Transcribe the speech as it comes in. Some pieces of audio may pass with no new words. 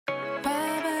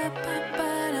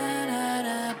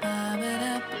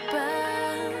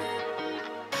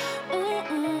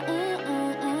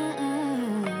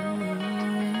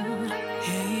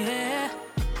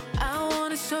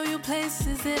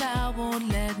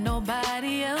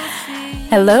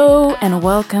Hello and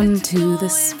welcome to The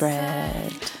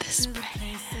Spread.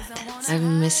 I've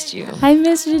missed you. I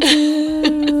missed you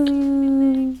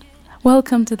too.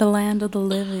 Welcome to the land of the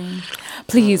living.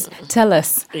 Please tell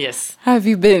us. Yes. How have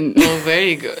you been? Oh,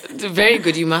 very good. Very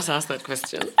good. You must ask that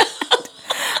question.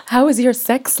 How is your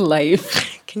sex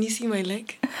life? Can you see my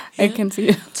leg? I can see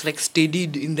it. It's like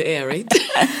steadied in the air, right?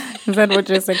 Is that what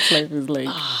your sex life is like?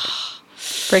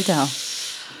 Break down.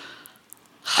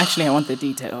 Actually, I want the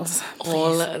details.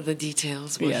 All the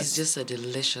details. Well, Yes. he's just a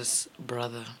delicious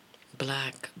brother.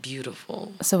 Black,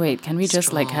 beautiful. So wait, can we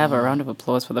just like have a round of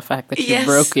applause for the fact that you Yes.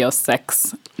 broke your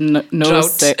sex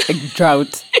Drought.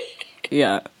 drought?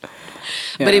 Yeah.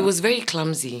 But it was very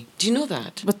clumsy. Do you know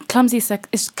that? But clumsy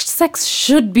sex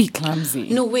should be clumsy.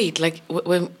 No, wait. Like,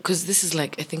 because this is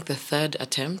like, I think the third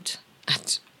attempt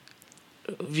at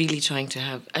really trying to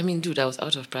have. I mean, dude, I was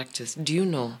out of practice. Do you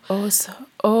know?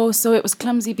 So it was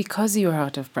clumsy because you were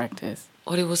out of practice.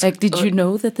 Or it was Like, did you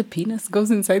know that the penis goes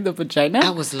inside the vagina?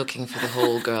 I was looking for the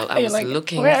hole, girl. I You're was like,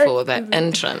 looking where for is that it?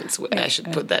 entrance where I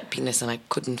should put that penis, and I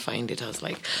couldn't find it. I was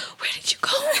like, where did you go?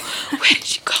 Where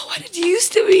did you go? Where did you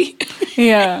used to be?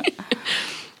 Yeah.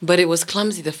 But it was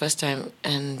clumsy the first time,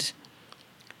 and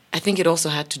I think it also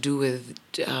had to do with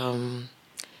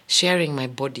sharing my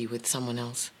body with someone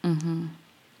else. Mm-hmm.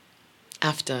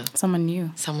 After Someone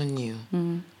new. someone new,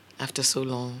 after so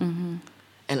long. Mm-hmm.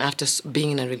 And after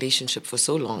being in a relationship for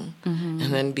so long,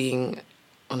 and then being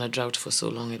on a drought for so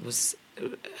long, it was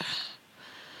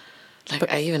like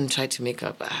I even tried to make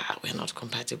up, we're not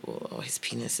compatible, or his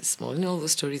penis is small. You know all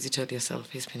those stories you tell yourself,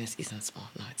 his penis isn't small.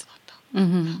 No, it's not.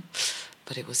 No.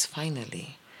 But it was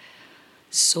finally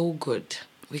so good,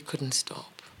 we couldn't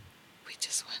stop. We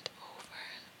just went over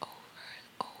and over and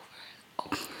over and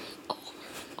over and over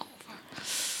and over.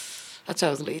 That's why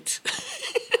I was late.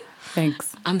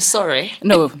 Thanks. I'm sorry.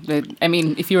 No, I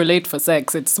mean, if you were late for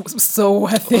sex, it's so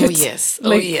worth it. Oh, yes.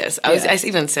 Like, yes. I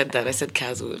even said that. I said,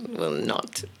 Kaz will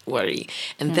not worry.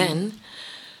 And then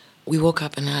we woke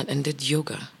up and did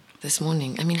yoga this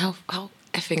morning. I mean, how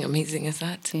effing amazing is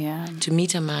that? Yeah. To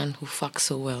meet a man who fucks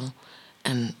so well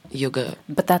and yoga.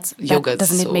 But doesn't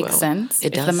it make sense?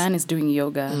 It if does. the man is doing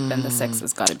yoga, then the sex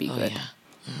has got to be Oh, good. yeah.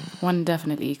 One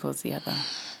definitely equals the other.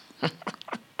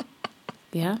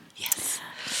 Yeah? Yes.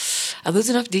 Are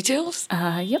those enough details?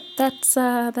 Yep,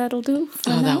 that'll do for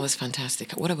now. That was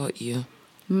fantastic. What about you?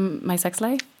 My sex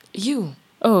life? You.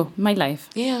 Oh, my life.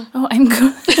 Yeah. Oh, I'm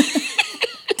good.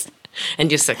 And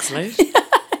your sex life?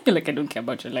 You're like, I don't care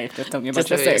about your life. Just tell me about Just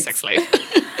your your sex. sex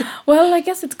life. Well, I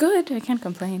guess it's good. I can't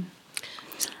complain.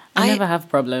 I never have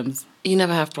problems. You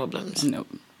never have problems? No.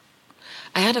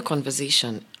 I had a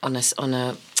conversation I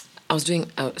was doing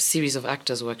a series of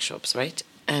actors workshops, right?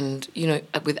 And, you know,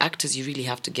 with actors, you really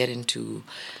have to get into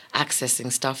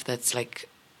accessing stuff that's like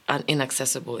an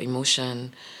inaccessible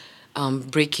emotion,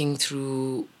 breaking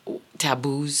through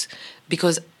taboos.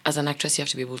 Because as an actress, you have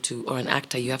to be able to, or an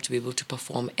actor, you have to be able to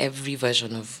perform every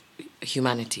version of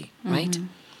humanity, right?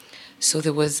 So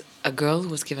there was a girl who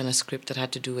was given a script that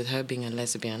had to do with her being a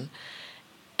lesbian,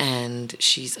 and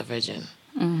she's a virgin.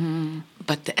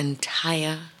 But the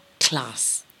entire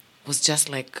class was just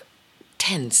like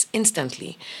tense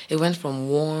instantly. It went from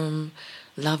warm,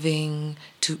 loving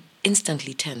to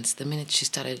instantly tense the minute she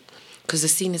started. Because the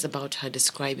scene is about her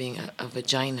describing a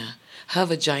vagina. Her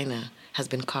vagina has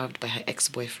been carved by her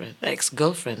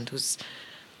ex-girlfriend, who's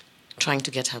trying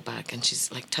to get her back. And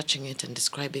she's like touching it and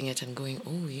describing it and going,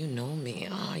 oh, you know me.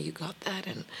 Oh, you got that.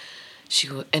 And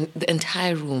and the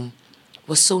entire room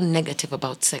was so negative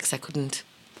about sex. I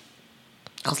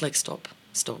was like, stop.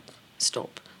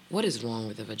 What is wrong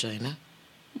with the vagina?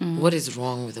 What is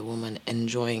wrong with a woman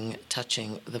enjoying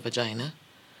touching the vagina?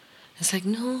 It's like,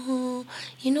 no,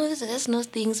 you know, there's no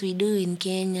things we do in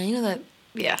Kenya. You know that,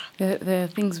 yeah. There are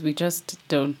things we just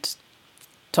don't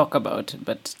talk about,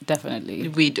 but definitely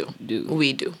We do.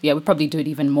 We do. Yeah, we probably do it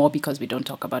even more because we don't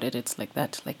talk about it. It's like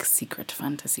that, like secret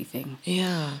fantasy thing.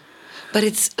 Yeah. But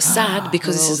it's sad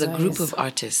because this is a group eyes. of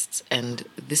artists and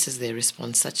this is their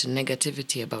response, such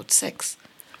negativity about sex.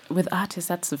 With artists,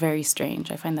 that's very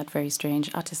strange. I find that very strange.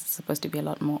 Artists are supposed to be a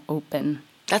lot more open.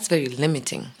 That's very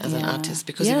limiting as an Yeah. artist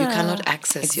because if you Yeah, cannot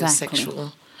access your exactly.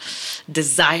 sexual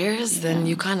desires, then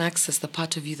you can't access the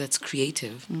part of you that's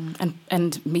creative.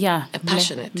 And yeah, And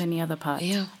passionate. many other parts.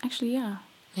 Yeah. Actually, yeah.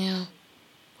 Yeah.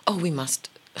 Oh, we must.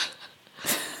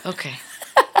 Okay.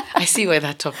 I see why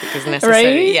that topic is necessary.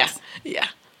 Right? Yeah. Yeah.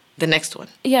 The next one.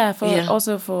 Yeah, Yeah.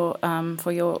 also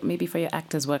for your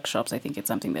actors workshops, I think it's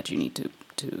something that you need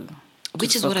to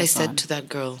Which is what I focus said on. to that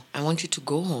girl. I want you to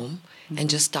go home and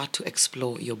just start to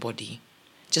explore your body.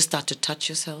 Just start to touch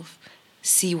yourself.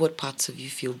 See what parts of you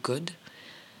feel good.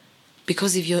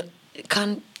 Because if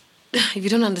you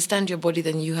don't understand your body,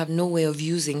 then you have no way of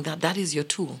using that. That is your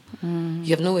tool.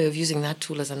 You have no way of using that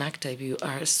tool as an actor. If you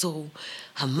are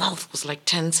her mouth was like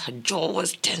tense, her jaw was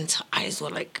tense, her eyes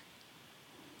were like,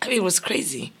 it was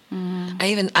crazy.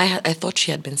 I thought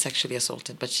she had been sexually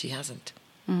assaulted, but she hasn't.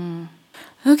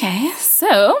 Okay,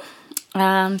 so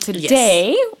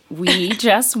today we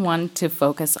just want to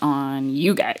focus on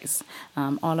you guys,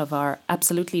 all of our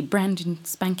absolutely brand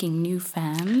spanking new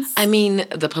fans. I mean,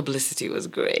 the publicity was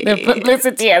great. The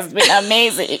publicity has been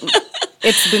amazing.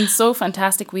 It's been so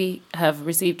fantastic. We have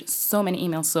received so many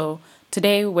emails. So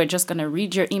today we're just going to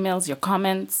read your emails, your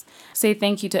comments, say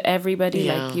thank you to everybody.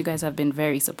 Yeah. Like, you guys have been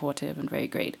very supportive and very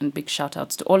great. And big shout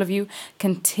outs to all of you.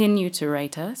 Continue to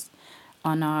write us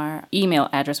on our email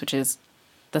address, which is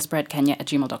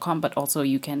thespreadkenya@gmail.com. But also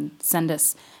you can send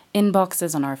us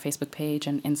inboxes on our Facebook page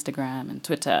and Instagram and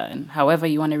Twitter. And however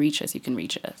you want to reach us, you can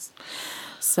reach us.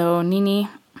 So, Nini,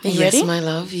 you ready? Yes, my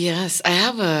love. Yes, I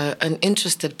have an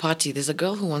interested party. There's a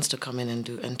girl who wants to come in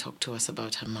and talk to us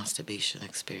about her masturbation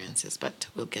experiences, but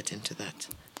we'll get into that.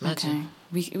 Imagine.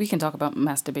 Okay. We can talk about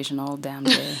masturbation all damn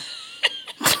day.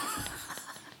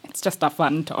 It's just a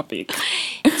fun topic.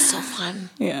 It's so fun.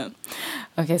 Yeah.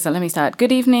 Okay, so let me start.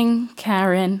 Good evening,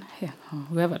 Karen. Yeah,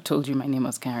 whoever told you my name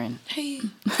was Karen. Hey.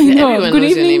 No, Everyone good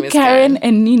knows your name evening, is Karen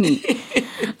and Nini.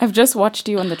 I've just watched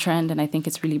you on The Trend, and I think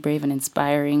it's really brave and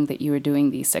inspiring that you are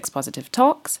doing these sex-positive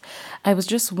talks. I was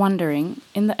just wondering,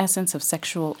 in the essence of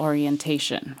sexual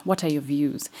orientation, what are your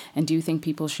views? And do you think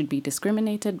people should be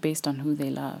discriminated based on who they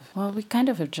love? Well, we kind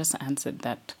of have just answered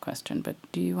that question, but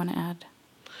do you want to add?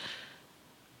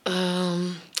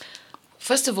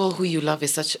 First of all, who you love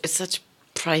is such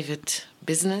private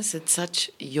business. It's such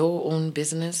your own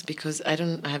business, because I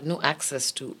have no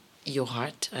access to your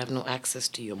heart. I have no access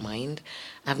to your mind.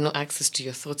 I have no access to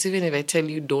your thoughts. Even if I tell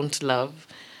you don't love,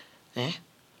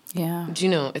 Yeah. do you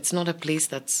know, it's not a place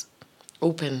that's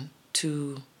open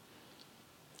to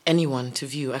anyone to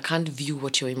view. I can't view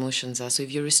what your emotions are. So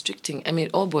if you're restricting, I mean,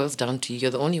 it all boils down to you.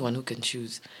 You're the only one who can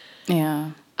choose.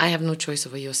 Yeah. I have no choice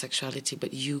over your sexuality,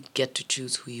 but you get to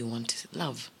choose who you want to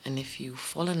love. And if you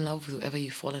fall in love with whoever you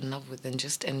fall in love with, then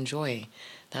just enjoy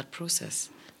that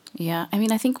process. Yeah. I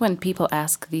mean, I think when people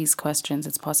ask these questions,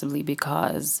 it's possibly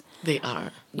because They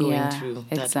are going through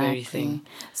that very thing.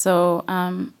 So,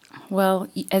 well,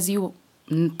 as you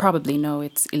probably know,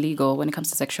 it's illegal when it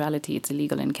comes to sexuality. It's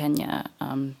illegal in Kenya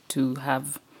to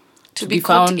be be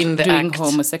caught found in the doing act.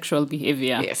 homosexual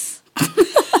behavior. Yes.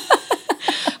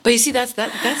 But you see, that's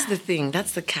the thing.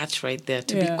 That's the catch right there.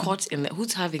 To Yeah. be caught in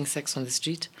who's having sex on the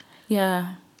street?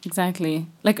 Yeah, exactly.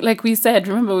 Like we said,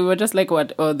 remember we were just like,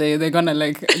 what? Oh, they're gonna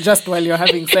like, just while you're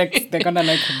having sex, they're gonna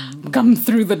like come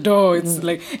through the door. It's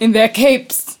like in their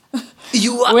capes,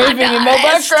 You are waving in the under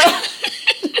arrest.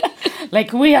 background.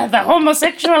 Like, we are the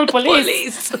homosexual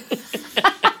police.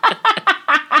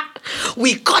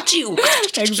 We got you.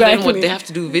 Exactly. Then what, they have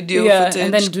to do video footage.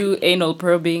 and then do anal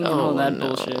probing and all Oh, that no.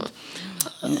 bullshit.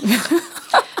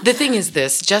 The thing is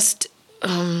this, just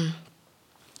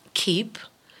keep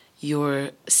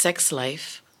your sex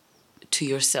life to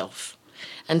yourself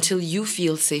until you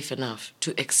feel safe enough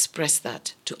to express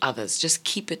that to others. Just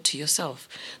keep it to yourself.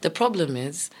 The problem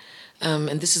is,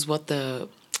 and this is what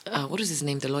what was his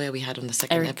name, the lawyer we had on the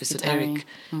second Eric episode, Gitari.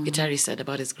 Eric Gitari, said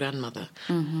about his grandmother.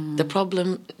 The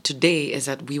problem today is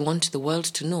that we want the world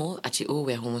to know, actually, oh,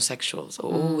 we're homosexuals,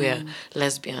 or oh, we're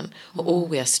lesbian, or oh,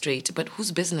 we're straight. But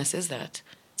whose business is that?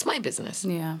 It's my business.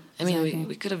 Yeah, I mean, exactly.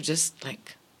 we could have just,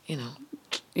 like,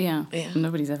 Yeah. Yeah.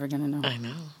 Nobody's ever gonna know. I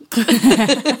know.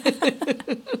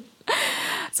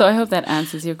 So I hope that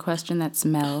answers your question. That's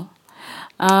Mel.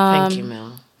 Thank you,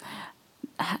 Mel.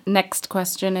 Next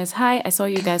question is, hi, I saw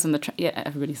you guys on the trend. Yeah,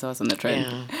 everybody saw us on the trend.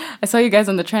 Yeah. I saw you guys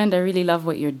on the trend. I really love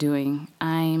what you're doing.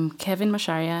 I'm Kevin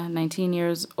Masharia, 19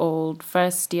 years old,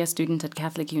 first year student at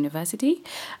Catholic University.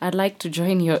 I'd like to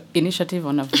join your initiative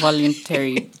on a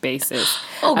voluntary basis.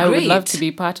 Oh, I would love great. to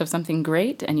be part of something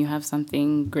great, and you have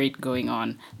something great going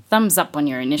on. Thumbs up on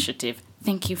your initiative.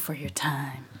 Thank you for your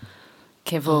time.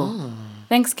 Kevo.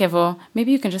 Thanks, Kevo.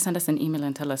 Maybe you can just send us an email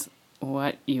and tell us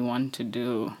what you want to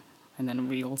do, and then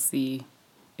we'll see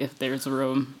if there's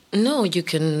room. No, you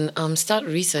can start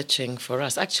researching for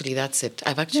us. Actually, that's it.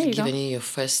 I've actually you go. given you your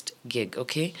first gig,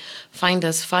 okay? Find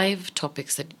us 5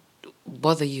 topics that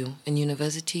bother you in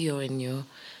university or in your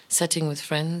setting with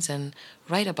friends and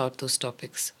write about those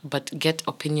topics, but get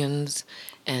opinions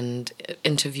and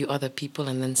interview other people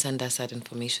and then send us that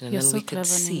information. And You're then so we could clever,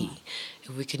 see Nini.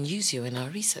 if we can use you in our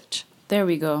research. There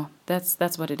we go.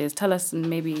 That's what it is. Tell us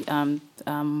maybe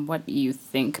what you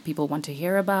think people want to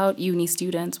hear about, uni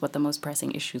students, what the most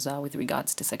pressing issues are with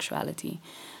regards to sexuality.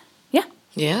 Yeah.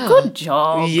 Yeah. Good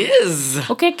job. Yes.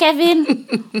 Okay, Kevin.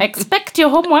 Expect your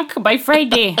homework by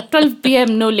Friday, 12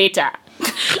 p.m. no later.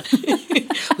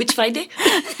 Which Friday?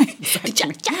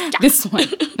 This one.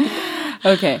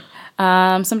 Okay.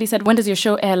 Somebody said, when does your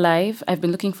show air live? I've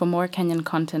been looking for more Kenyan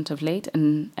content of late,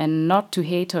 and not to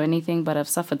hate or anything, but I've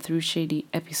suffered through shady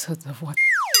episodes of what?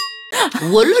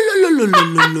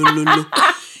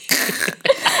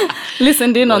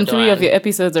 Listened in on 3 of your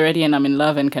episodes already, and I'm in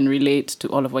love and can relate to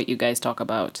all of what you guys talk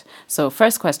about. So,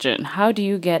 first question, how do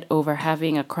you get over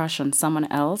having a crush on someone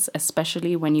else,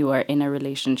 especially when you are in a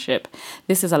relationship?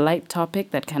 This is a light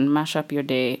topic that can mash up your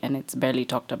day, and it's barely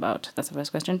talked about. That's the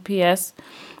first question. P.S.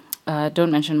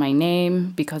 Don't mention my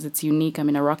name because it's unique. I'm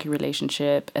in a rocky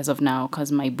relationship as of now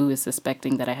because my boo is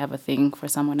suspecting that I have a thing for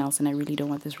someone else, and I really don't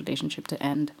want this relationship to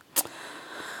end.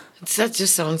 That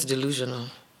just sounds delusional.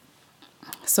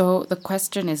 So the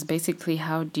question is basically,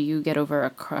 how do you get over a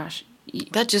crush?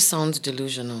 That just sounds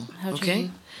delusional.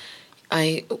 Okay?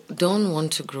 I don't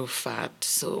want to grow fat,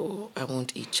 so I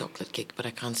won't eat chocolate cake, but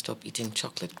I can't stop eating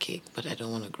chocolate cake, but I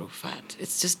don't want to grow fat.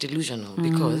 It's just delusional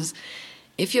because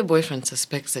if your boyfriend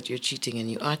suspects that you're cheating and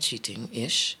you are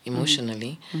cheating-ish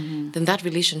emotionally, then that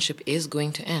relationship is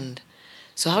going to end.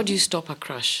 So how do you stop a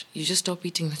crush? You just stop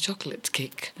eating the chocolate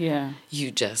cake. Yeah.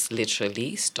 You just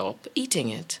literally stop eating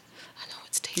it. I know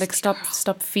it's tasty. Like stop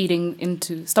feeding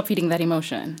that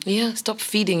emotion. Yeah, stop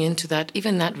feeding into that,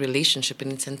 even that relationship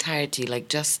in its entirety. Like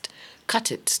just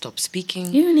cut it. Stop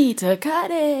speaking. You need to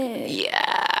cut it.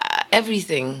 Yeah,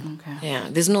 everything. Okay. Yeah,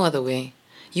 there's no other way.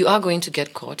 You are going to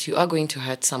get caught. You are going to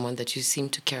hurt someone that you seem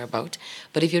to care about.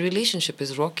 But if your relationship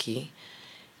is rocky,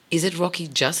 is it rocky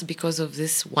just because of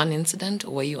this one incident,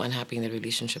 or were you unhappy in the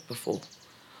relationship before?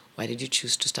 Why did you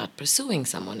choose to start pursuing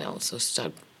someone else or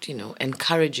start,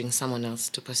 encouraging someone else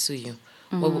to pursue you?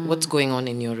 What's going on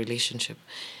in your relationship?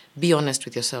 Be honest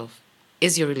with yourself.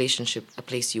 Is your relationship a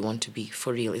place you want to be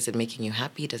for real? Is it making you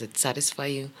happy? Does it satisfy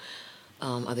you?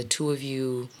 Are the two of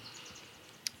you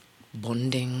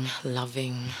bonding,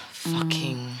 loving,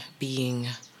 fucking, being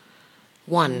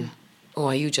one? Or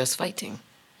are you just fighting?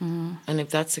 And if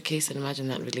that's the case, then imagine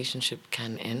that relationship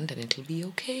can end and it'll be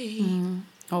okay.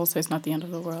 Also, it's not the end of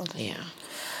the world. Yeah.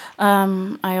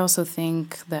 I also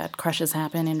think that crushes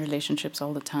happen in relationships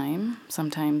all the time.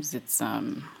 Sometimes it's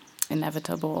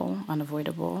inevitable,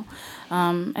 unavoidable.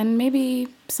 And maybe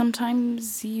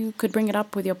sometimes you could bring it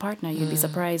up with your partner. You'd be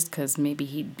surprised because maybe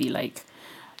he'd be like,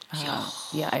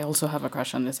 yeah, I also have a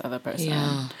crush on this other person.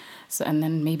 Yeah. So, and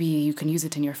then maybe you can use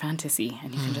it in your fantasy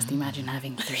and you can just imagine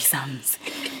having threesomes.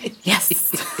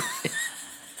 Yes.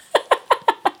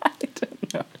 I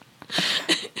don't know.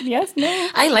 Yes, no.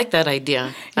 I like that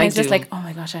idea. And it's just like, oh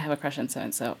my gosh, I have a crush on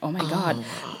so-and-so. Oh my God. Wow.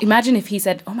 Imagine if he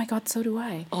said, oh my God, so do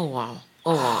I. Oh, wow.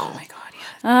 Oh, wow. Oh my God,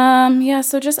 yeah,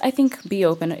 so just, I think, be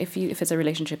open. If it's a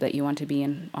relationship that you want to be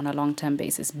in on a long-term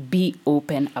basis, be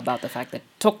open about the fact that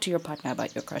talk to your partner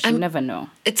about your crush. You never know.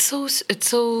 It's so,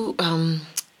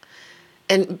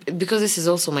 and because this is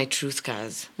also my truth,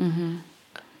 Kaz.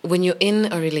 When you're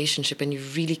in a relationship and you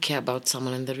really care about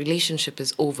someone and the relationship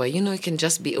is over, it can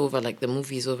just be over, like the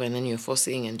movie's over and then you're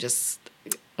forcing and just,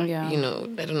 Yeah.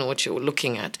 I don't know what you're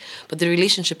looking at. But the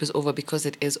relationship is over because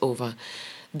it is over.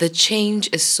 The change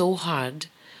is so hard,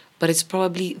 but it's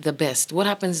probably the best. What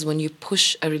happens is when you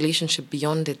push a relationship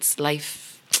beyond its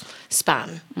life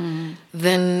span,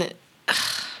 then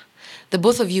the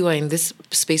both of you are in this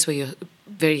space where you're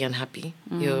very unhappy.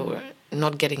 You're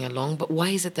not getting along. But why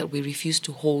is it that we refuse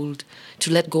to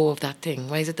let go of that thing?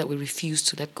 Why is it that we refuse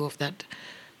to let go of that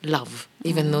love,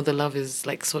 even though the love is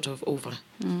like sort of over?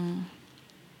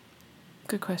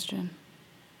 Good question.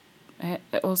 I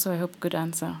hope good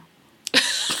answer.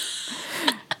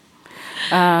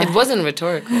 It wasn't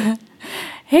rhetorical.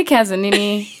 Hey,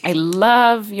 Kazanini. I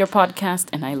love your podcast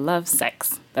and I love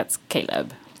sex. That's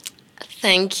Caleb.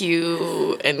 Thank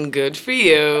you, and good for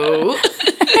you.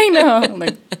 I know.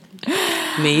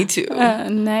 Me too.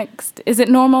 Next, is it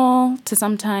normal to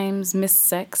sometimes miss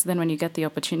sex? Then when you get the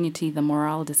opportunity, the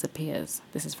morale disappears.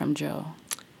 This is from Joe.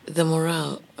 The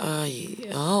morale.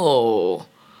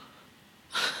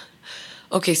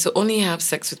 Okay, so only have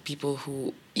sex with people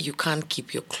who you can't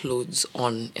keep your clothes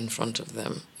on in front of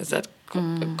them. Is that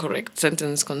correct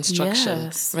sentence construction?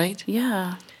 Yes. Right?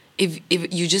 Yeah. if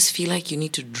you just feel like you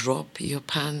need to drop your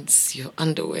pants, your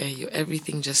underwear, your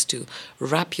everything just to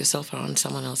wrap yourself around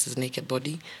someone else's naked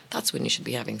body, that's when you should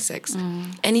be having sex.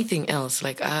 Anything else,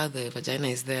 like, the vagina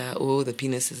is there, oh, the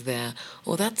penis is there,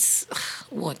 oh, that's,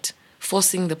 what?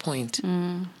 Forcing the point.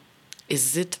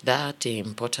 Is it that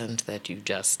important that you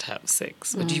just have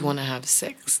sex? Or do you want to have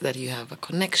sex that you have a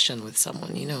connection with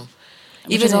someone, you know?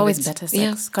 Which is if always it's- better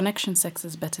sex. Yeah. Connection sex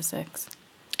is better sex.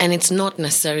 And it's not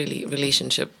necessarily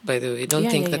relationship, by the way. Don't Yeah,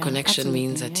 think yeah, the yeah, connection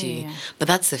means that absolutely. you... Yeah, yeah. But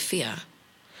that's the fear.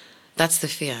 That's the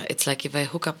fear. It's like if I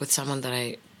hook up with someone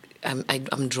that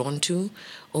I'm drawn to,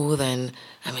 oh, then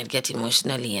I might get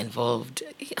emotionally involved.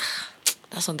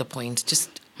 That's not the point. Just,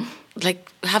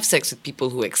 like, have sex with people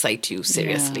who excite you,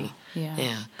 seriously.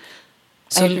 Yeah.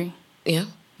 So, I agree. Yeah?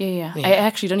 Yeah. Yeah. I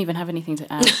actually don't even have anything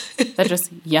to add. That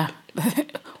just,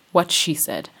 what she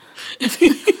said.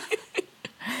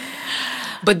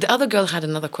 But the other girl had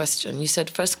another question. You said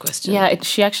first question. Yeah,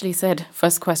 she actually said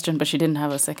first question, but she didn't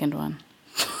have a second one.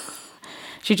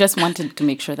 She just wanted to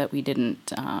make sure that we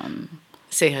didn't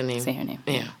Say her name. say her name.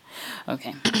 Yeah.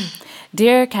 Okay.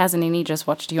 Dear Kazanini, just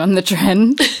watched you on the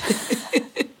trend.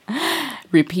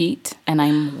 Repeat, and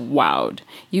I'm wowed.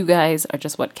 You guys are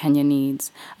just what Kenya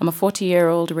needs. I'm a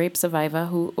 40-year-old rape survivor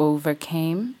who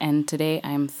overcame, and today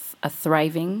I'm a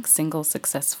thriving, single,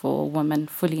 successful woman,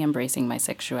 fully embracing my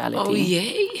sexuality. Oh,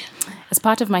 yay. As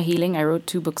part of my healing, I wrote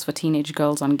 2 books for teenage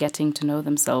girls on getting to know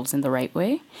themselves in the right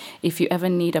way. If you ever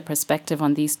need a perspective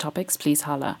on these topics, please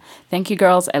holla. Thank you,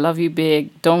 girls. I love you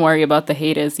big. Don't worry about the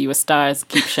haters. You are stars.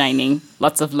 Keep shining.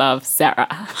 Lots of love, Sarah.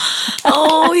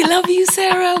 Oh, we love you,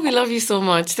 Sarah. We love you so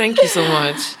much. Thank you so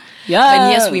much. Yeah.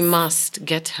 And yes, we must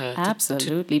get her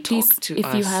Absolutely. to Please, talk to if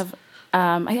us. you have...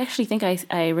 I actually think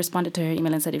I responded to her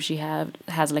email and said if she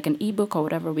has like an ebook or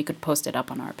whatever, we could post it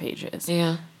up on our pages.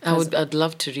 Yeah, I'd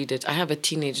love to read it. I have a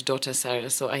teenage daughter, Sarah,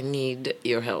 so I need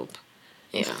your help.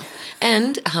 Yeah.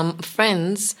 And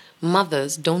friends,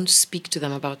 mothers, don't speak to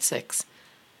them about sex.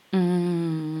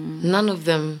 None of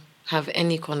them have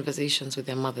any conversations with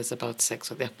their mothers about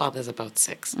sex or their fathers about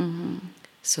sex.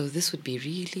 So this would be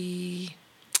really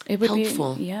It would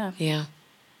helpful. be, yeah. Yeah.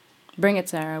 Bring it,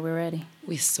 Sarah. We're ready.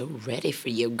 We're so ready for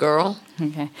you, girl.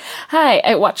 Okay. Hi,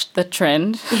 I watched the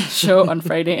Trend show on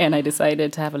Friday and I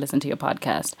decided to have a listen to your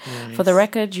podcast. Nice. For the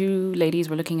record, you ladies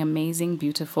were looking amazing,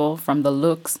 beautiful, from the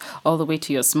looks all the way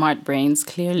to your smart brains,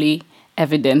 clearly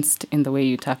evidenced in the way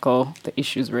you tackle the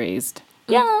issues raised.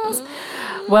 Yes.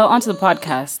 Well, on to the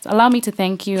podcast. Allow me to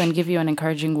thank you and give you an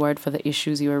encouraging word for the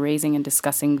issues you are raising and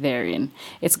discussing therein.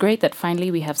 It's great that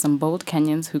finally we have some bold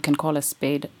Kenyans who can call a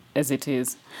spade as it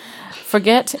is.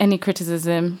 Forget any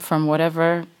criticism from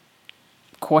whatever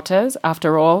quarters.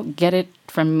 After all, get it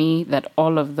from me that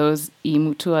all of those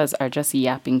imutuas are just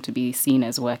yapping to be seen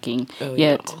as working. Oh,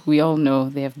 Yet, yeah. we all know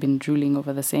they have been drooling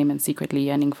over the same and secretly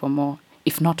yearning for more,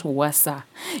 if not wasa.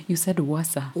 You said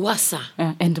wasa. Wasa.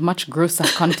 And much grosser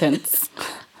contents.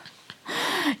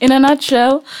 In a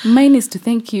nutshell, mine is to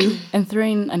thank you and throw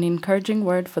in an encouraging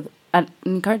word for the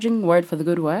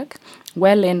good work.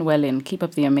 Well in. Keep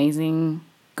up the amazing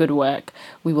good work.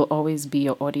 We will always be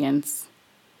your audience,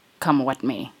 come what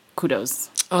may. Kudos.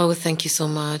 Oh, thank you so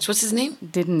much. What's his name?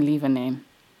 Didn't leave a name.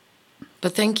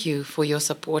 But thank you for your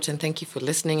support and thank you for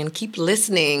listening and keep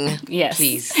listening. Yes.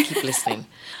 Please keep listening.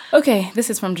 Okay, this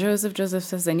is from Joseph. Joseph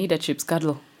says, I need a chips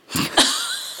cuddle.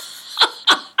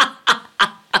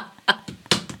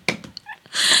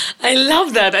 I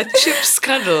love that. A chip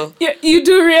cuddle. Yeah, you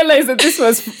do realize that this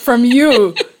was from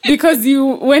you because you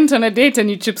went on a date and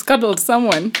you chips cuddled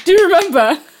someone. Do you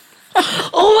remember?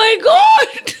 Oh my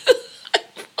God.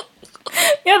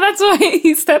 Yeah, that's why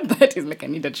he said that. He's like, I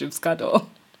need a chips cuddle.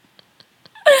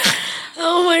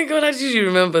 Oh my God. How did you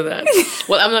remember that?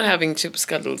 Well, I'm not having chip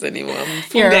cuddles anymore. I'm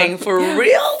You're fooding for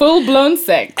real. Full-blown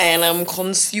sex. And I'm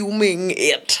consuming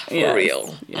it for Yes.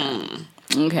 real. Yeah.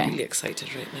 Really Okay. excited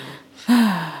right now.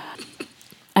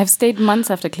 I've stayed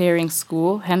months after clearing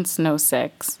school, hence no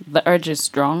sex. The urge is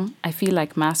strong. I feel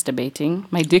like masturbating.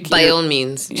 My dick By all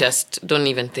means, just don't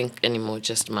even think anymore.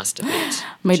 Just masturbate.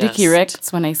 My dick Just-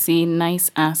 erects when I see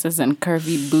nice asses and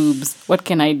curvy boobs. What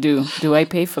can I do? Do I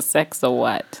pay for sex or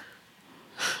what?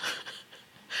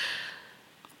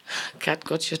 Cat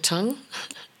got your tongue?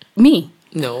 Me.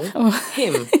 No,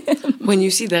 him. When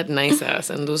you see that nice ass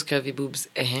and those curvy boobs,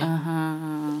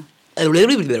 Yeah.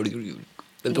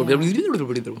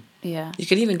 You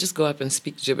can even just go up and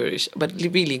speak gibberish, but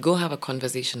really go have a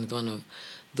conversation with one of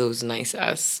those nice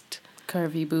ass,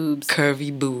 Curvy boobs.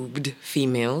 curvy boobed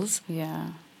females. Yeah.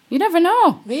 You never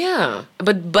know. Yeah,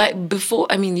 but before,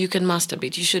 I mean, you can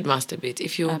masturbate. You should masturbate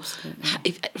if you, Absolutely.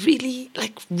 if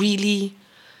really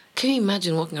Can you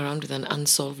imagine walking around with an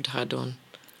unsolved hard-on?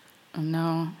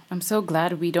 No, I'm so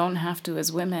glad we don't have to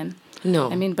as women. No.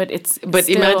 I mean, but But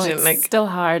still, imagine, it's like- still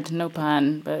hard, no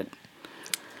pun, but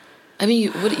I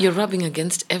mean, you're rubbing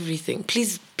against everything.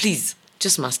 Please, please,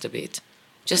 just masturbate.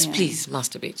 Just Yeah. please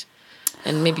masturbate.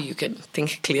 And maybe you can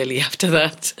think clearly after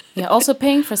that. yeah. Also,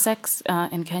 paying for sex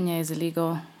in Kenya is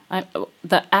illegal.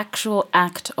 The actual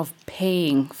act of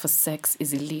paying for sex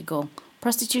is illegal.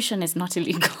 Prostitution is not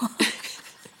illegal.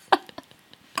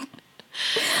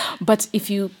 But if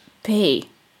you pay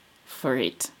for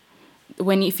it,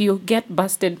 if you get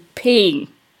busted paying,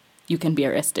 you can be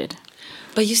arrested.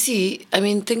 But you see, I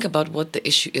mean, think about what the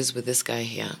issue is with this guy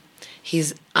here.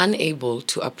 He's unable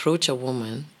to approach a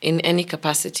woman in any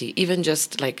capacity, even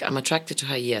just like, I'm attracted to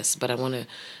her, yes, but I want to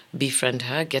befriend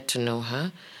her, get to know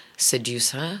her,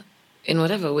 seduce her in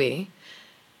whatever way,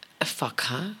 fuck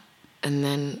her, and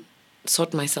then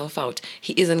sort myself out.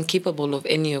 He isn't capable of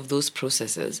any of those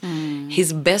processes.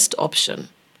 His best option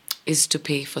is to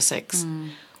pay for sex.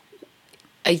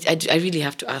 I really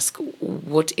have to ask,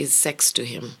 what is sex to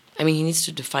him? I mean, he needs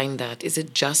to define that. Is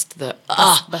it just the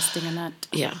Busting a nut.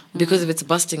 Yeah, because if it's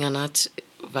busting a nut,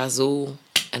 vaso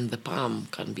and the palm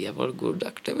can be a very good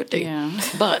activity. Yeah.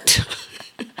 But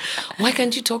why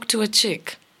can't you talk to a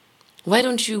chick? Why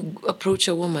don't you approach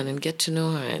a woman and get to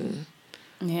know her? And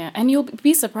Yeah, and you'll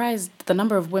be surprised the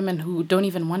number of women who don't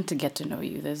even want to get to know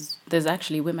you. There's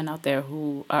actually women out there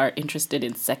who are interested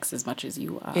in sex as much as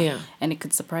you are. Yeah. And it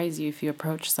could surprise you if you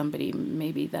approach somebody.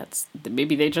 Maybe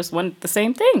they just want the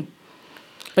same thing.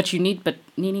 But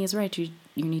Nini is right. You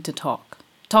need to talk.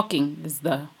 Talking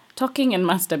and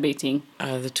masturbating.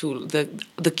 the tool,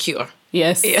 the cure.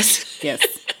 Yes. Yes. Yes.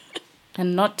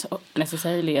 And not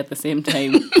necessarily at the same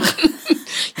time.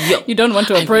 Yo. You don't want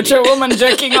to approach a woman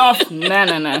jerking off.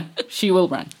 No. She will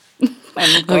run.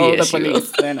 And call yeah, the she will.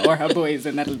 police then, or her boys,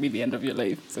 and that'll be the end of your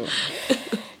life. So,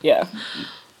 yeah.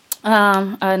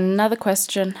 Another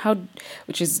question,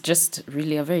 which is just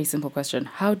really a very simple question.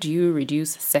 How do you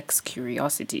reduce sex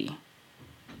curiosity?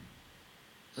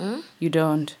 You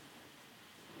don't.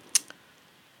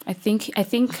 I think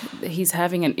he's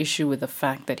having an issue with the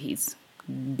fact that he's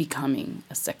becoming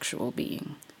a sexual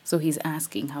being. So he's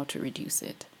asking how to reduce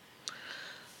it.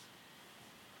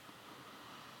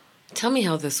 Tell me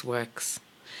how this works.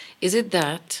 Is it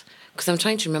that, because I'm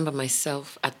trying to remember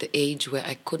myself at the age where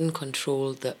I couldn't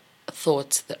control the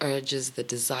thoughts, the urges, the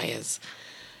desires.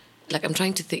 Like, I'm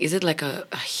trying to think, is it like a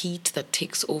heat that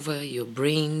takes over your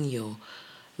brain, your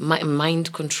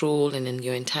mind control, and then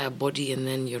your entire body, and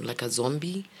then you're like a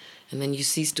zombie, and then you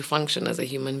cease to function as a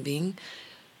human being?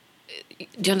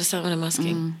 Do you understand what I'm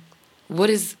asking? What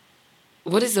is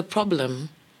the problem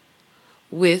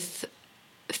with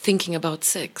thinking about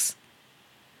sex?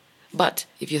 But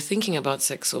if you're thinking about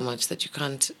sex so much that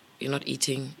you're not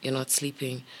eating, you're not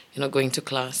sleeping, you're not going to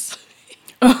class,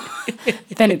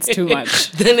 Then it's too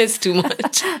much. then it's too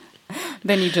much.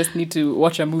 Then you just need to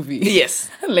watch a movie. Yes.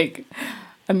 Like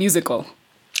a musical.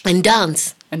 And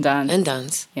dance. And dance. And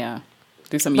dance. Yeah.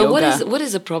 Do some But yoga. what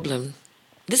is the problem?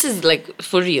 This is like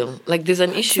for real. Like there's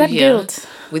an issue that here guilt.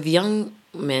 with young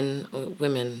men or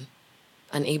women,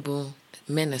 unable,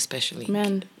 men especially.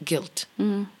 Men. Guilt.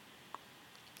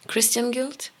 Christian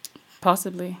guilt?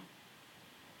 Possibly.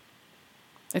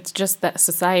 It's just that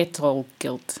societal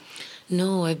guilt.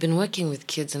 No, I've been working with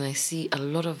kids and I see a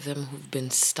lot of them who've been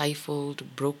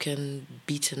stifled, broken,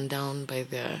 beaten down by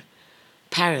their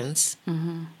parents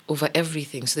over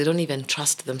everything. So they don't even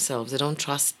trust themselves. They don't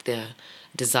trust their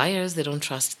desires. They don't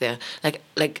trust their...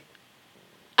 Like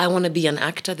I want to be an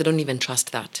actor. They don't even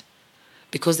trust that.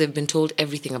 Because they've been told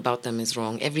everything about them is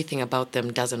wrong. Everything about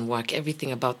them doesn't work.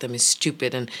 Everything about them is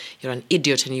stupid and you're an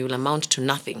idiot and you will amount to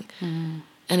nothing.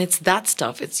 And it's that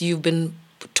stuff. It's you've been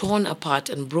torn apart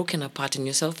and broken apart and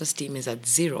your self-esteem is at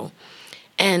zero.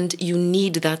 And you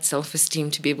need that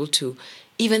self-esteem to be able to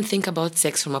even think about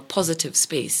sex from a positive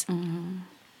space.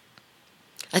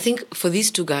 I think for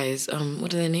these two guys,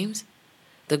 what are their names?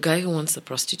 The guy who wants the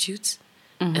prostitutes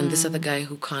and this other guy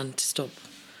who can't stop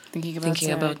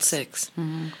Thinking about sex.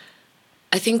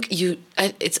 I think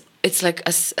it's like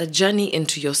a journey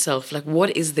into yourself. Like,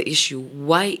 what is the issue?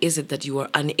 Why is it that you are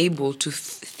unable to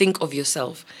think of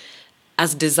yourself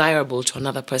as desirable to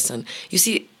another person? You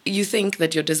see, you think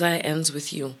that your desire ends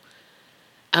with you.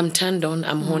 I'm turned on,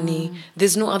 I'm horny.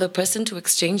 There's no other person to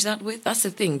exchange that with. That's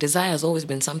the thing. Desire has always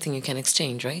been something you can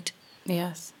exchange, right?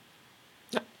 Yes.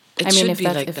 It should be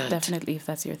like that. Definitely, if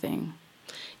that's your thing.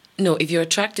 No, if you're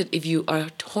attracted, if you are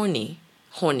horny,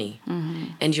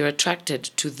 and you're attracted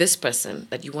to this person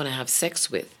that you want to have sex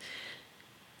with,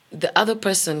 the other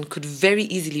person could very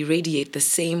easily radiate the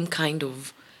same kind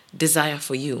of desire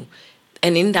for you.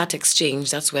 And in that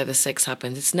exchange, that's where the sex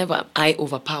happens. It's never I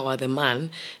overpower the man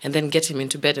and then get him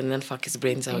into bed and then fuck his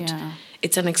brains out. Yeah.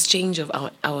 It's an exchange of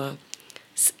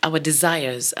our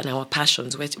desires and our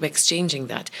passions. We're exchanging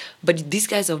that. But these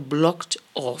guys have blocked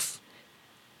off.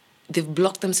 They've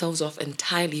blocked themselves off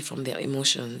entirely from their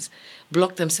emotions,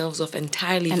 blocked themselves off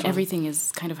entirely And from... everything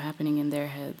is kind of happening in their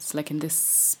heads, like in this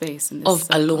space. In this Of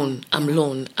circle. alone, I'm Yeah.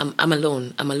 alone, I'm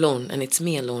alone, I'm alone, and it's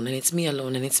me alone, and it's me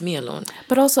alone, and it's me alone.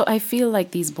 But also, I feel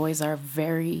like these boys are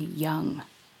very young.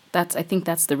 I think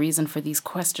that's the reason for these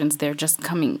questions. They're just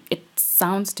coming. It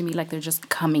sounds to me like they're just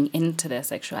coming into their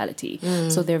sexuality.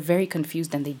 So they're very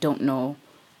confused and they don't know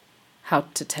how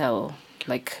to tell,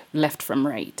 like, left from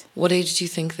right. What age do you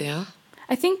think they are?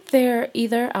 I think they're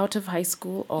either out of high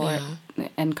school or Yeah.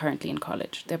 and currently in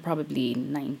college. They're probably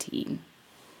 19.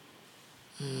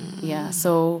 Yeah,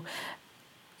 so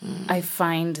I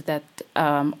find that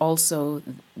also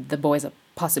the boys are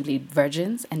possibly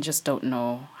virgins and just don't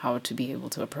know how to be able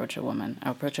to approach a woman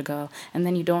or approach a girl. And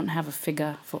then you don't have a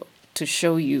figure to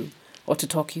show you or to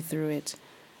talk you through it.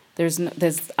 There's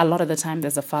a lot of the time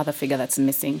there's a father figure that's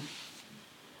missing.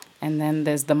 And then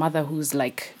there's the mother who's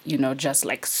like, just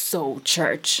like so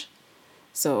church.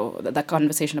 So that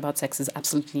conversation about sex is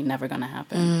absolutely never going to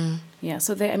happen. Yeah,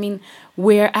 so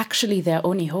we're actually their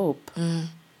only hope.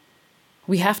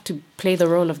 We have to play the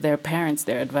role of their parents,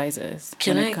 their advisors,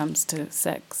 when it comes to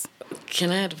sex.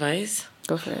 Can I advise?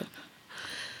 Go for it.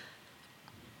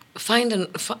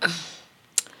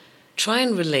 Try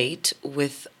and relate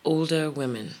with older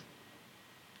women.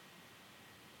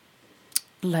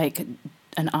 Like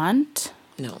an aunt?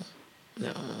 No.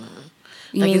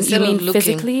 You mean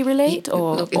physically relate,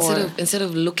 or instead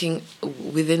of looking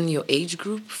within your age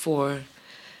group for,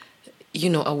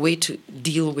 a way to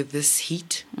deal with this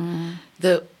heat,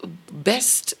 the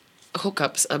best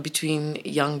hookups are between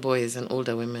young boys and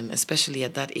older women, especially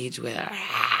at that age where...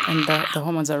 And the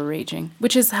hormones are raging,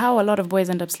 which is how a lot of boys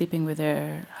end up sleeping with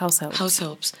their house helps. House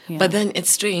helps. Yeah. But then it's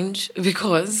strange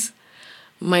because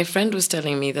my friend was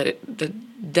telling me that the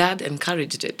dad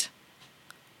encouraged it.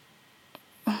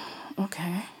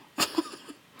 Okay.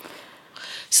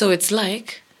 So it's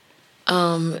like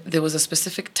there was a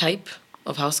specific type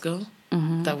of house girl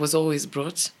that was always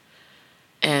brought,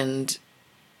 and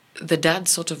the dad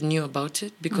sort of knew about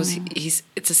it because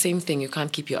it's the same thing. You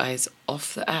can't keep your eyes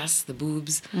off the ass, the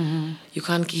boobs. He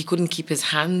couldn't keep his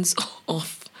hands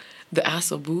off the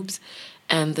ass or boobs,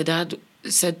 and the dad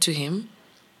said to him,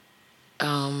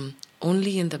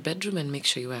 only in the bedroom and make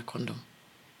sure you wear a condom.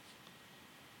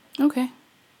 Okay.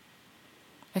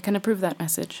 I can approve that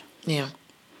message. Yeah.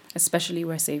 Especially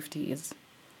where safety is.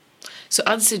 So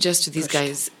I'd suggest to these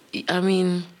guys,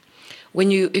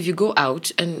 if you go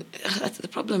out, and that's the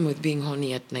problem with being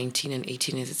horny at 19 and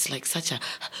 18 is it's like such a,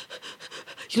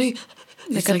 it's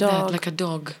like dog. that, like a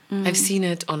dog. I've seen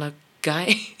it on a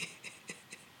guy.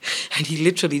 And he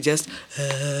literally just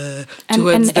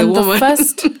towards the woman.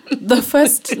 the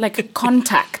first like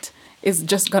contact is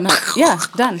just gonna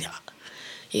done.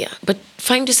 Yeah, but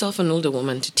find yourself an older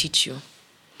woman to teach you.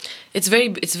 It's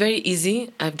very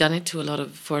easy. I've done it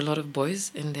for a lot of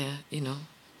boys in their,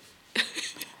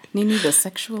 Nini, the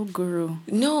sexual guru.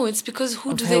 No, it's because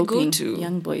who do they go to?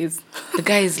 Young boys. The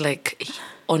guy is like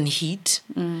on heat.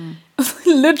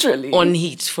 Literally. On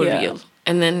heat, for real.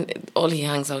 And then all he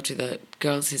hangs out with are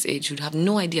girls his age who'd have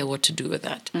no idea what to do with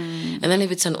that. And then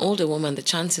if it's an older woman, the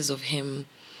chances of him,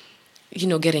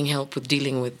 getting help with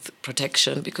dealing with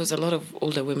protection, because a lot of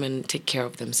older women take care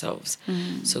of themselves.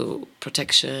 So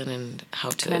protection and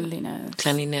how to...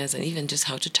 Cleanliness and even just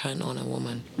how to turn on a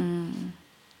woman.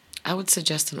 I would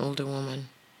suggest an older woman.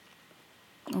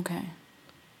 Okay.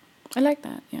 I like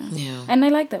that, yeah. And I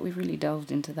like that we've really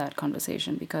delved into that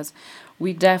conversation because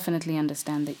we definitely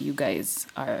understand that you guys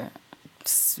are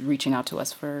reaching out to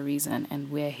us for a reason and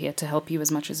we're here to help you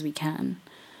as much as we can.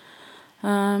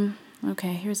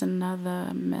 Okay, here's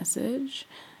another message.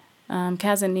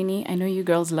 Kaz and Nini, I know you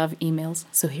girls love emails,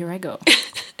 so here I go.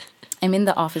 I'm in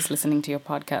the office listening to your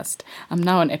podcast. I'm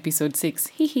now on episode 6.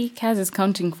 Hee Kaz is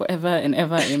counting forever and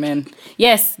ever, amen.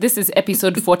 Yes, this is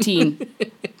episode 14.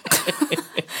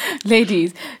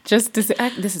 Ladies, just to say,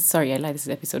 this is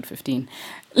episode 15.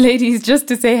 Ladies, just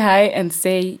to say hi and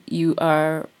say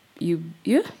you're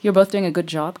both doing a good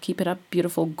job. Keep it up,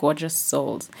 beautiful, gorgeous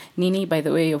souls. Nini, by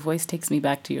the way, your voice takes me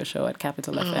back to your show at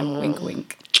Capital FM. Wink,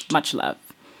 wink. Much love.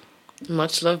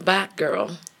 Much love back,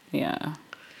 girl. Yeah.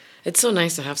 It's so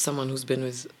nice to have someone who's been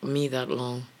with me that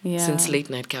long. Yeah. Since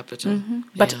late night Capital.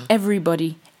 But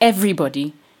everybody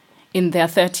in their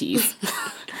 30s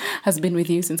has been with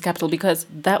you since Capital, because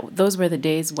those were the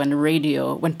days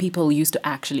when people used to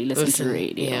actually listen to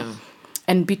radio. Yeah.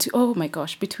 And oh my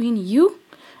gosh, between you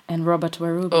and Robert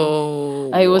Warubi,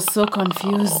 Oh. I was so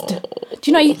confused.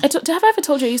 Do you know, have I ever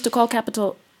told you I used to call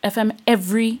Capital FM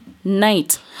every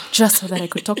night just so that I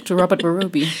could talk to Robert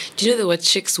Warubi? Do you know there were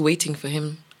chicks waiting for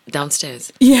him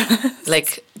downstairs? Yeah.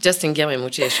 Like, Justin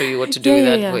Giamemuchi, I show you what to do with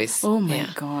that voice. Oh my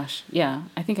gosh. Yeah,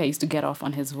 I think I used to get off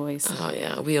on his voice. Oh,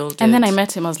 yeah, we all did. And then I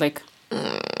met him, I was like,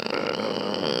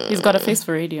 he's got a face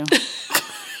for radio.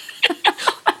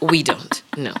 We don't.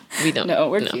 No, we don't. No,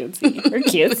 we're cutesy. We're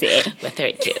cutesy. We're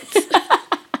very cute.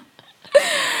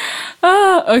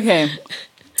 Oh, okay.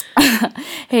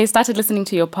 Hey, started listening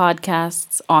to your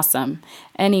podcasts. Awesome.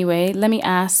 Anyway, let me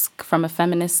ask from a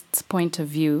feminist's point of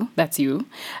view. That's you.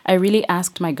 I really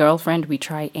asked my girlfriend we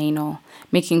try anal,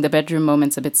 making the bedroom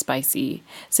moments a bit spicy.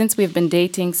 Since we've been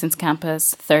dating since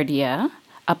campus 3rd year,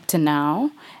 up to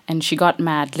now, and she got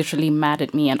mad, literally mad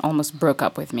at me, and almost broke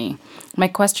up with me. My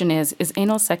question is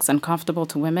anal sex uncomfortable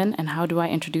to women, and how do I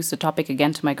introduce the topic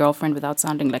again to my girlfriend without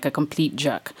sounding like a complete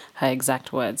jerk? Her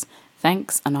exact words.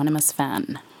 Thanks, anonymous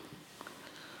fan.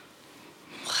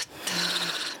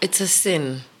 It's a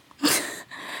sin.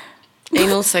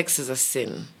 Anal sex is a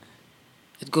sin.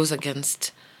 It goes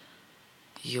against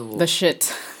your... The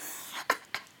shit.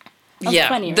 yeah,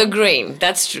 funny, the right? grain.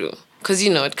 That's true. Because,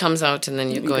 it comes out and then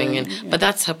you're going in. Yeah. But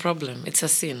that's her problem. It's a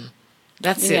sin.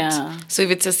 That's it. So if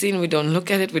it's a sin, we don't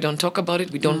look at it. We don't talk about it.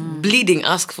 We don't bleeding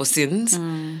ask for sins.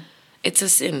 It's a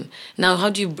sin. Now, I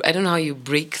don't know how you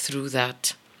break through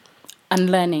that.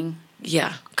 Unlearning.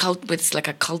 Yeah. It's like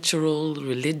a cultural,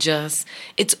 religious.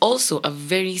 It's also a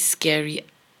very scary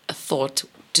thought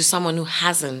to someone who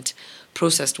hasn't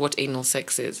processed what anal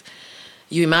sex is.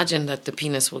 You imagine that the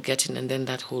penis will get in and then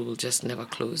that hole will just never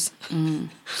close.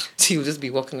 So you'll just be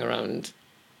walking around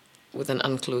with an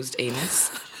unclosed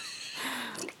anus.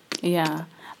 Yeah.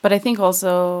 But I think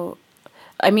also,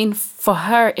 for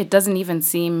her, it doesn't even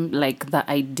seem like the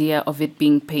idea of it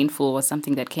being painful was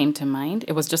something that came to mind.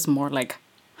 It was just more like,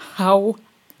 how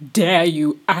dare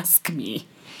you ask me?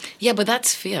 Yeah, but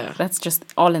that's fear. That's just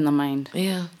all in the mind.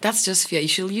 Yeah, that's just fear.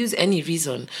 She'll use any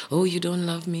reason. Oh, you don't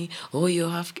love me. Oh, you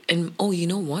have... And, oh, you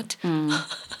know what?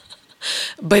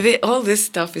 But all this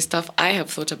stuff is stuff I have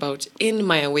thought about in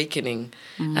my awakening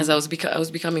as I was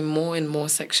becoming more and more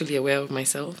sexually aware of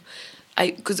myself.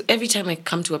 Because every time I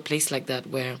come to a place like that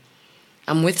where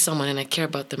I'm with someone and I care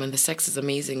about them and the sex is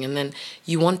amazing, and then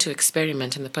you want to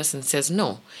experiment and the person says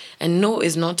no. And no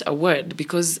is not a word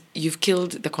because you've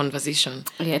killed the conversation.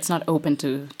 Yeah, it's not open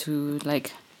to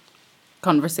like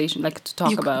conversation, like to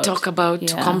talk about.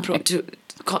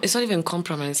 It's not even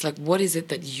compromise. It's like, what is it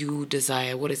that you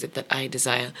desire? What is it that I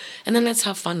desire? And then let's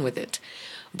have fun with it.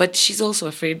 But she's also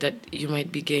afraid that you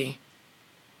might be gay.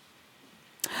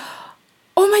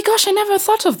 Oh my gosh, I never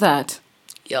thought of that.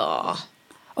 Yeah.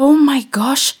 Oh my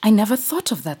gosh, I never thought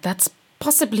of that. That's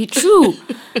possibly true.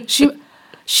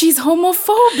 She's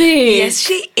homophobic. Yes,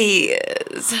 she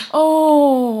is.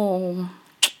 Oh.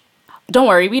 Don't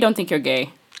worry, we don't think you're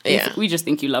gay. Yeah. We just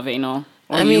think you love anal.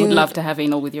 Or you would love to have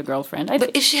anal with your girlfriend.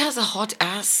 But if she has a hot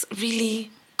ass, really?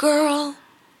 Girl?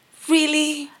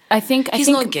 Really? I think he's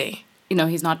not gay.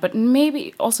 He's not. But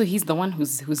maybe also he's the one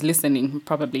who's listening,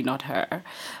 probably not her.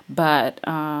 But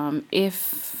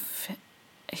if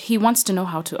he wants to know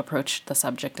how to approach the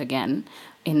subject again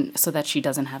so that she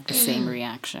doesn't have the same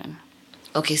reaction.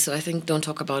 Okay, so I think don't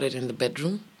talk about it in the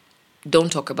bedroom.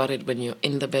 Don't talk about it when you're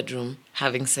in the bedroom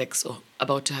having sex or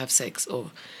about to have sex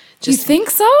or just... You think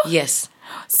so? Yes.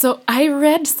 So I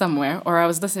read somewhere, or I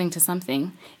was listening to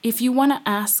something, if you want to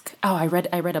ask... Oh, I read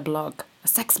a blog, a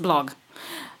sex blog.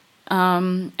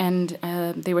 And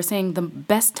they were saying the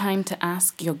best time to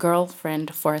ask your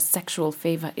girlfriend for a sexual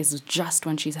favor is just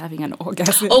when she's having an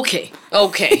orgasm. Okay.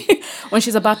 When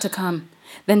she's about to come.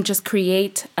 Then just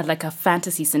create a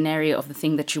fantasy scenario of the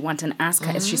thing that you want and ask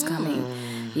her as she's coming.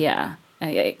 Yeah.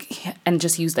 And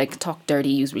just use talk dirty,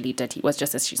 use really dirty words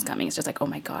just as she's coming. It's just like, oh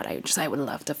my God, I would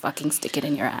love to fucking stick it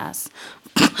in your ass.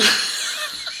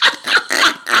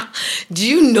 Do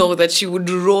you know that she would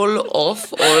roll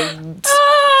off or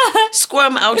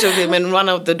squirm out of him and run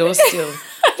out the door still?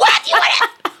 What? You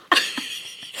want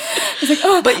It's like,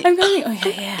 oh, but I'm coming. Oh,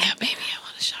 yeah. Yeah, baby, I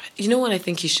want to shove it. You know what I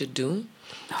think he should do?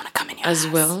 I want to come in your as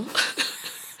ass. Well.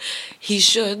 He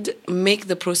should make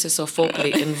the process of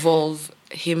foreplay involve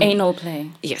him... Anal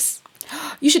play. Yes.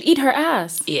 You should eat her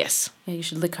ass. Yes. Yeah, you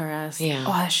should lick her ass. Yeah.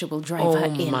 Oh, that shit will drive her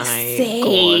insane. My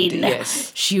God,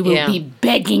 yes. She will be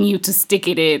begging you to stick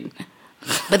it in.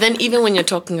 But then even when you're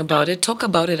talking about it, talk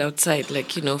about it outside.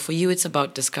 For you, it's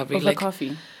about discovery. Over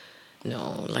coffee.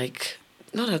 No,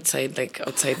 not outside, like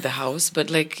outside the house, but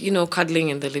like, cuddling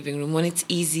in the living room when it's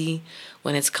easy,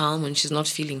 when it's calm, when she's not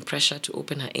feeling pressure to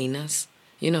open her anus,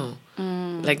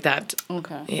 like that.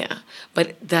 Okay. Yeah.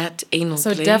 But that anal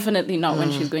So play, definitely not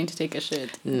when she's going to take a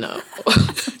shit. no.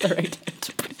 The right time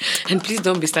to put it. And please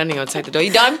don't be standing outside the door.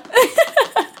 You done?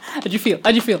 How'd you feel?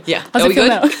 How'd you feel? Yeah. How's Are it we feel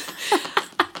good?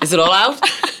 now? Is it all out?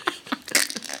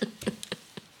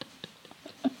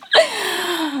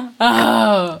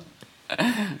 Oh.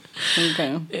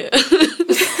 Okay.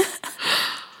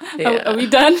 Yeah. Are we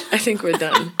done? I think we're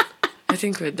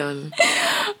done.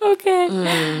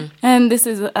 Okay. And this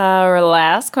is our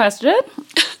last question.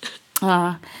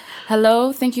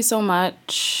 Hello, thank you so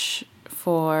much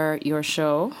for your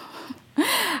show.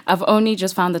 I've only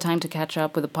just found the time to catch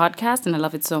up with the podcast and I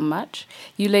love it so much.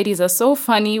 You ladies are so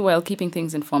funny while keeping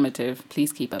things informative.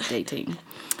 Please keep updating.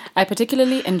 I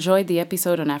particularly enjoyed the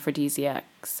episode on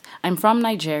aphrodisiacs. I'm from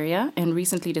Nigeria and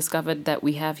recently discovered that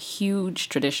we have huge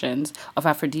traditions of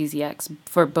aphrodisiacs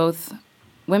for both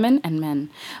women and men.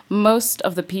 Most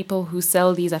of the people who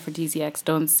sell these aphrodisiacs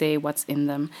don't say what's in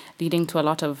them, leading to a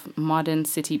lot of modern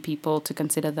city people to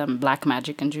consider them black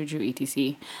magic and juju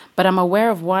etc. But I'm aware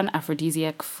of one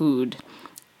aphrodisiac food,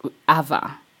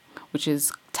 ava, which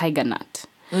is tiger nut.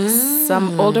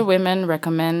 Some older women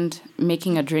recommend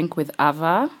making a drink with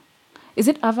ava. Is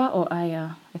it ava or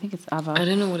aya? I think it's ava. I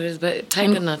don't know what it is, but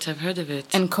tiger nut, I've heard of it.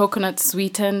 And coconut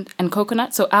sweetened,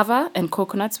 so ava and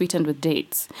coconut sweetened with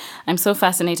dates. I'm so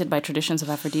fascinated by traditions of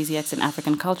aphrodisiacs in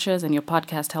African cultures, and your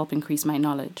podcast help increase my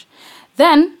knowledge.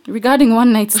 Then, regarding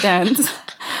one-night stands,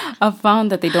 I've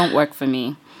found that they don't work for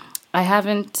me. I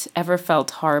haven't ever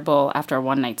felt horrible after a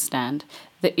one-night stand.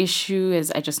 The issue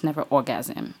is I just never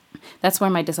orgasm. That's where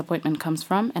my disappointment comes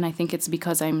from, and I think it's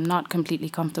because I'm not completely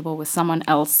comfortable with someone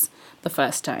else the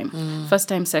first time. First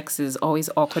time sex is always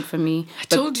awkward for me. I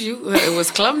told you it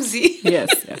was clumsy. Yes.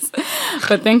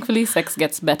 But thankfully, sex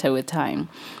gets better with time.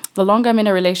 The longer I'm in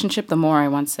a relationship, the more I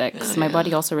want sex. My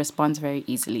body also responds very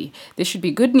easily. This should be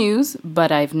good news,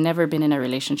 but I've never been in a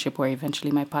relationship where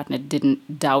eventually my partner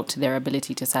didn't doubt their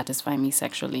ability to satisfy me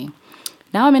sexually.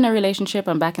 Now I'm in a relationship,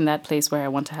 I'm back in that place where I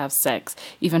want to have sex,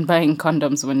 even buying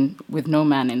condoms with no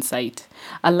man in sight.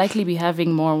 I'll likely be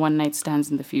having more one-night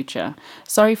stands in the future.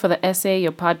 Sorry for the essay,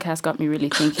 your podcast got me really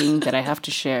thinking that I have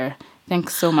to share.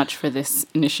 Thanks so much for this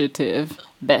initiative.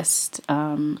 Best.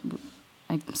 I'm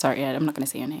sorry, I'm not going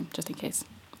to say your name, just in case.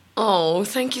 Oh,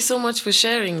 thank you so much for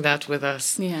sharing that with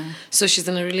us. Yeah. So she's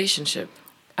in a relationship.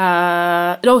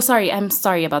 Sorry, I'm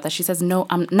sorry about that. She says, no,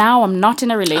 I'm not in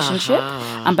a relationship.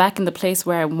 I'm back in the place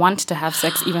where I want to have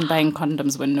sex, even buying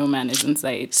condoms when no man is in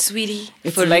sight. Sweetie,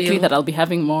 it's for likely real? that I'll be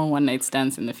having more one-night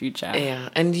stands in the future. Yeah,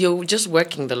 and you're just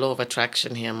working the law of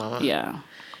attraction here, Mama. Yeah.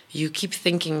 You keep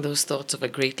thinking those thoughts of a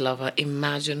great lover.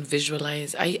 Imagine,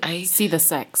 visualize. I see the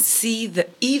sex. See the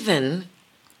even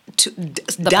to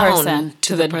the down person,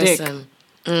 to the person.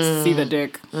 Dick. See the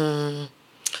dick.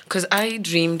 Because I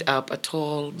dreamed up a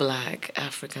tall, black,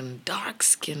 African,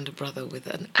 dark-skinned brother with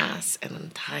an ass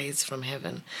and thighs from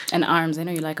heaven. And arms. I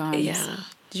know you like arms. Yeah.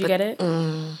 Did you get it?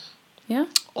 Yeah?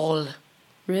 All.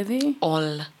 Really?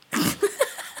 All.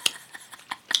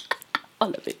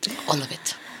 All of it. All of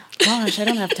it. Gosh, I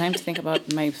don't have time to think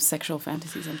about my sexual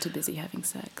fantasies. I'm too busy having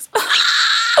sex.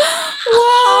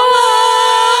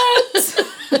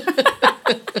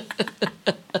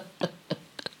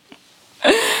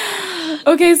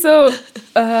 Okay, so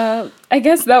I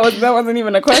guess that wasn't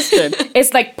even a question.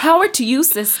 It's like power to you,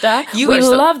 sister. We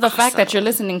love the fact that you're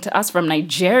listening to us from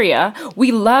Nigeria.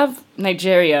 We love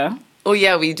Nigeria. Oh,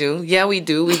 yeah, we do. Yeah, we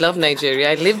do. We love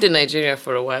Nigeria. I lived in Nigeria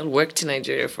for a while, worked in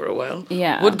Nigeria for a while.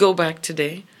 Yeah. Would go back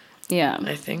today. Yeah.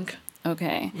 I think.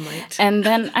 Okay. Might. And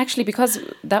then actually, because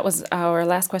that was our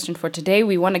last question for today,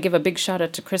 we want to give a big shout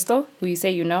out to Crystal, who you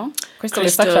say you know. Crystal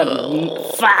is such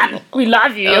a fan. We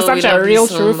love you. You're such a real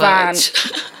true fan.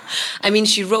 I mean,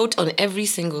 she wrote on every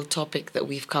single topic that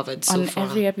we've covered so far. On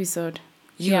every episode.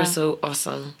 You are so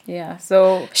awesome. Yeah,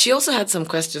 so... She also had some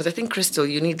questions. I think, Crystal,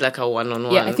 you need like a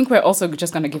one-on-one. Yeah, I think we're also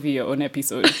just going to give you your own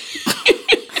episode.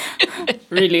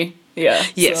 Really? Yeah.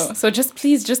 Yes. So just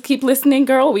please, just keep listening,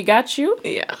 girl. We got you.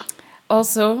 Yeah.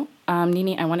 Also,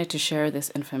 Nini, I wanted to share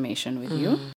this information with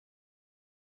you.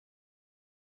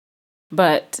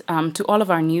 But to all of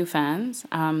our new fans,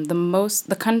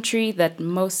 the country that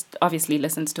most obviously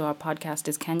listens to our podcast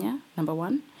is Kenya, number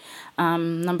 1.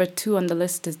 Number 2 on the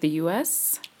list is the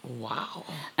US. Wow.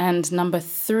 And number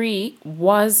 3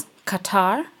 was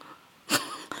Qatar.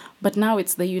 But now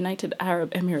it's the United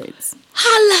Arab Emirates.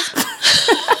 Holla!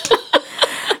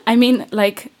 I mean,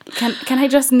 like, can I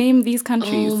just name these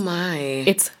countries? Oh, my.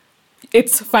 It's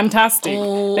It's fantastic.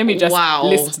 Oh, Let me just wow.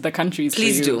 list the countries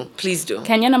Please for you. do. Please do.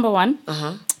 Kenya, number 1.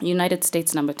 Uh-huh. United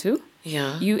States, number 2.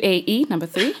 Yeah. UAE, number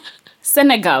 3.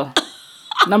 Senegal,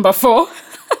 number 4.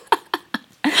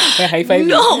 We're high-fiving.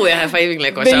 No, we're high-fiving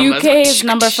like The Osama. UK is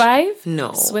number 5.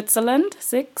 No. Switzerland,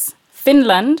 6.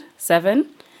 Finland, 7.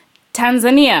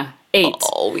 Tanzania, 8.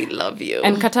 Oh, we love you.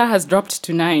 And Qatar has dropped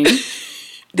to 9.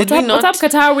 Did what's we not? What's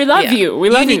up, Qatar? We love Yeah. you. We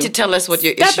love you. You need to tell us what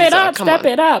your Step issues it are. up, Come step on.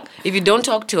 it up. If you don't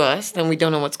talk to us, then we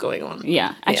don't know what's going on.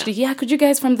 Yeah, actually, yeah. Could you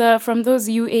guys from those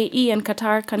UAE and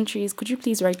Qatar countries, could you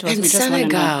please write to us? And We just want to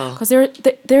know Senegal. because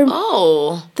they're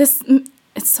Oh. this.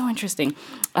 It's so interesting.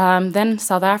 Then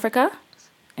South Africa,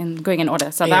 and going in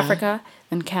order: South Yeah. Africa,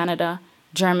 then Canada,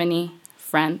 Germany,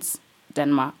 France,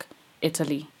 Denmark,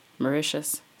 Italy,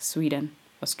 Mauritius, Sweden,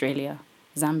 Australia,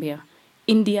 Zambia,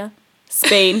 India,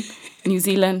 Spain, New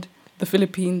Zealand, the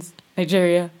Philippines,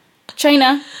 Nigeria,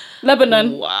 China,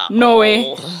 Lebanon, Wow.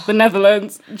 Norway, the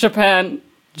Netherlands, Japan,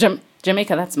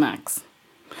 Jamaica. That's Max.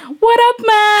 What up,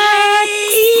 Max?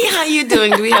 Hey, how you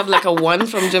doing? Do we have like a 1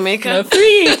 from Jamaica? No,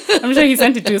 3. I'm sure he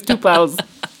sent it to his 2 pals.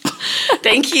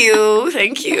 Thank you.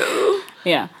 Thank you.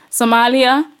 Yeah.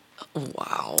 Somalia,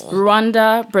 Wow.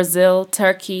 Rwanda, Brazil,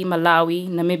 Turkey, Malawi,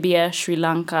 Namibia, Sri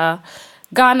Lanka,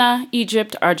 Ghana,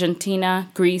 Egypt, Argentina,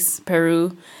 Greece,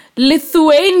 Peru,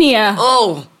 Lithuania,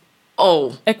 Oh.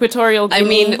 Equatorial I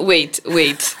Guinea. mean,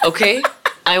 wait. Okay?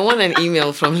 I want an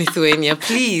email from Lithuania,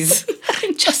 please.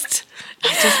 I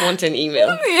just want an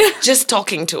email. Just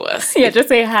talking to us. yeah, just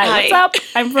say hi. Hi. What's up?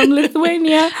 I'm from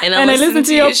Lithuania, And and I I listen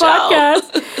to your show.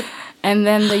 podcast. And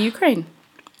then the Ukraine.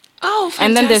 Oh, fantastic.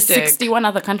 And then there's 61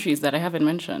 other countries that I haven't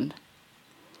mentioned.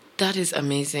 That is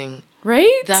amazing.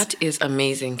 Right? That is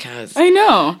amazing, Kaz. I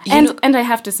know. You know- And I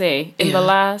have to say, in the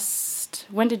Yeah. last,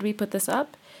 when did we put this up?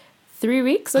 3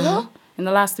 weeks ago? Uh-huh. In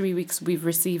the last 3 weeks, we've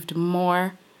received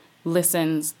more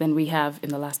listens than we have in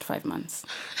the last 5 months.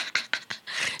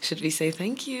 Should we say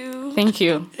thank you? Thank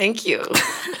you. Thank you.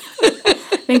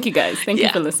 Thank you, guys. Thank you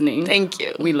Yeah. for listening. Thank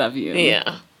you. We love you.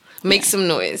 Yeah. Make some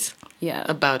noise Yeah.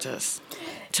 about us.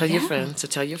 Tell your Yeah. friends to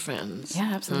tell your friends.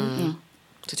 Yeah, absolutely.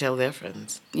 To tell their friends.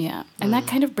 Yeah. And that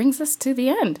kind of brings us to the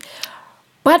end.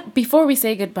 But before we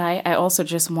say goodbye, I also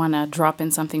just want to drop in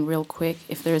something real quick.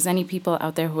 If there's any people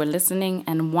out there who are listening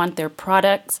and want their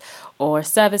products or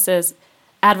services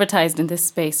advertised in this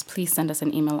space, please send us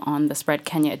an email on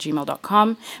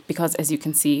thespreadkenya@gmail.com because as you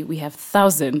can see, we have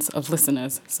thousands of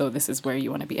listeners. So this is where you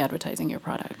want to be advertising your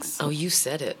products. Oh, you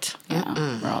said it. Yeah,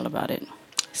 we're all about it.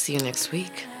 See you next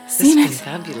week. See you This next- has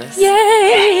been fabulous.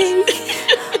 Yay!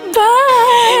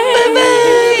 Bye!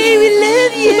 Bye-bye. We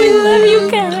love you. We love you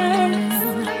guys.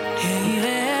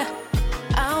 Yeah,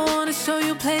 I wanna show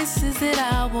you places that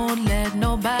I won't let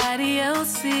nobody else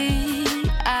see.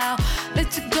 I'll let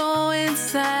you go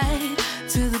inside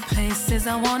to the places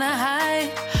I wanna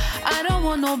hide. I don't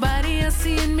want nobody else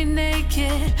seeing me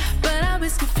naked, but I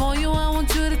risk it for you, I want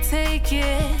you to take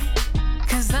it.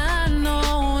 Cause I know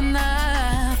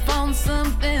I found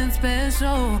something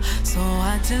special. So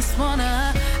I just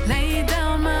wanna lay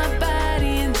down my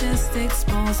body and just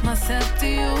expose myself to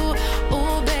you.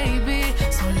 Oh baby,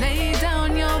 so lay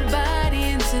down your body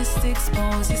and just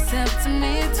expose yourself to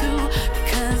me too.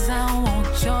 Because I want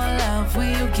your love,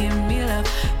 will you give me love?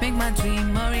 Make my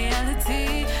dream a reality.